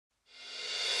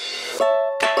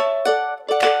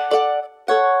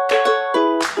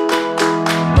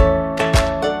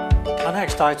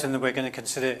first item that we're going to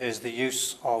consider is the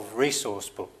use of resource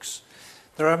books.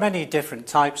 There are many different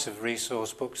types of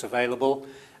resource books available,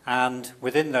 and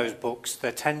within those books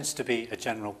there tends to be a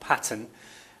general pattern,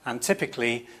 and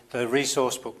typically the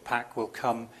resource book pack will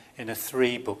come in a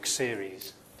 3-book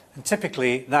series. And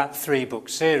typically that 3-book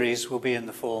series will be in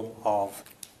the form of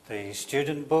the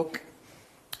student book,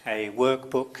 a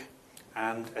workbook,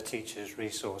 and a teacher's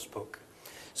resource book.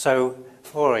 So,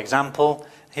 for example,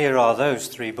 here are those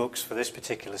 3 books for this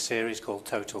particular series called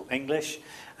Total English,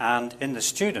 and in the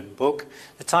student book,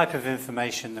 the type of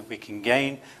information that we can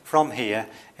gain from here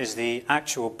is the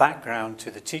actual background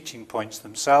to the teaching points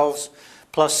themselves,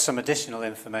 plus some additional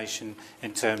information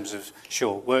in terms of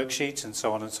short worksheets and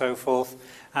so on and so forth,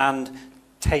 and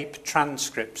tape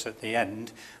transcripts at the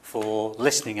end for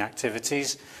listening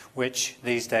activities, which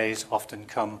these days often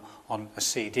come on a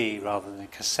CD rather than a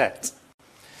cassette.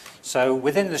 So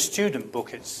within the student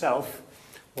book itself,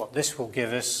 what this will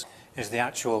give us is the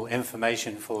actual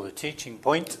information for the teaching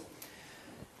point.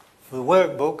 The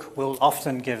workbook will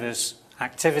often give us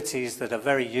activities that are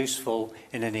very useful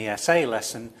in an ESA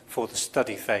lesson for the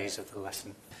study phase of the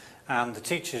lesson. And the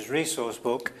teacher's resource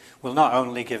book will not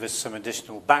only give us some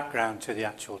additional background to the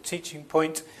actual teaching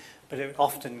point, but it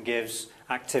often gives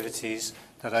activities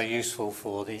that are useful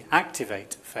for the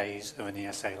activate phase of an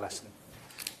ESA lesson.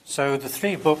 So the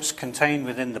 3 books contained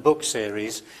within the book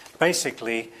series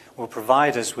basically will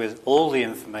provide us with all the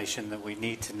information that we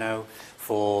need to know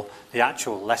for the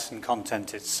actual lesson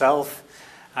content itself,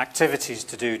 activities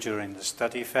to do during the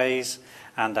study phase,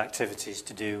 and activities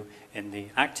to do in the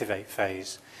activate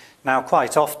phase. Now,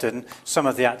 quite often, some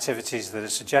of the activities that are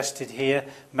suggested here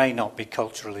may not be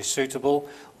culturally suitable,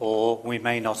 or we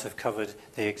may not have covered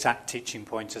the exact teaching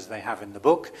points as they have in the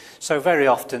book. So very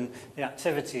often, the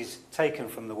activities taken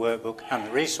from the workbook and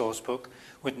the resource book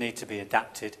would need to be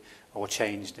adapted or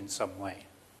changed in some way.